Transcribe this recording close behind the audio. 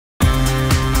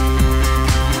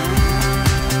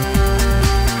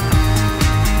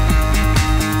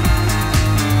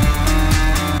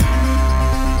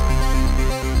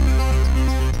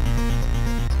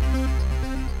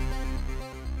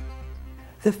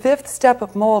The fifth step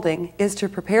of molding is to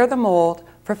prepare the mold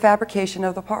for fabrication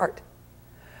of the part.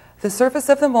 The surface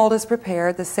of the mold is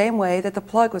prepared the same way that the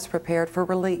plug was prepared for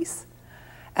release.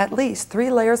 At least 3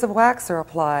 layers of wax are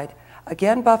applied,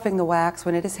 again buffing the wax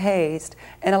when it is hazed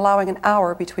and allowing an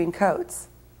hour between coats.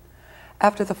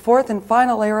 After the 4th and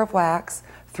final layer of wax,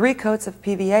 3 coats of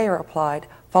PVA are applied,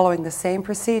 following the same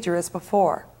procedure as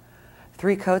before.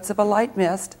 3 coats of a light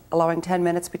mist, allowing 10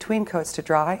 minutes between coats to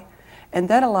dry, and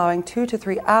then allowing 2 to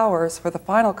 3 hours for the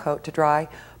final coat to dry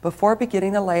before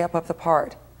beginning the layup of the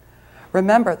part.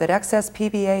 Remember that excess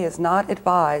PVA is not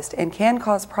advised and can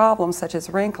cause problems such as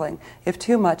wrinkling if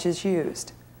too much is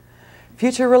used.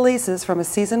 Future releases from a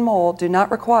seasoned mold do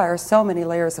not require so many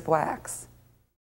layers of wax.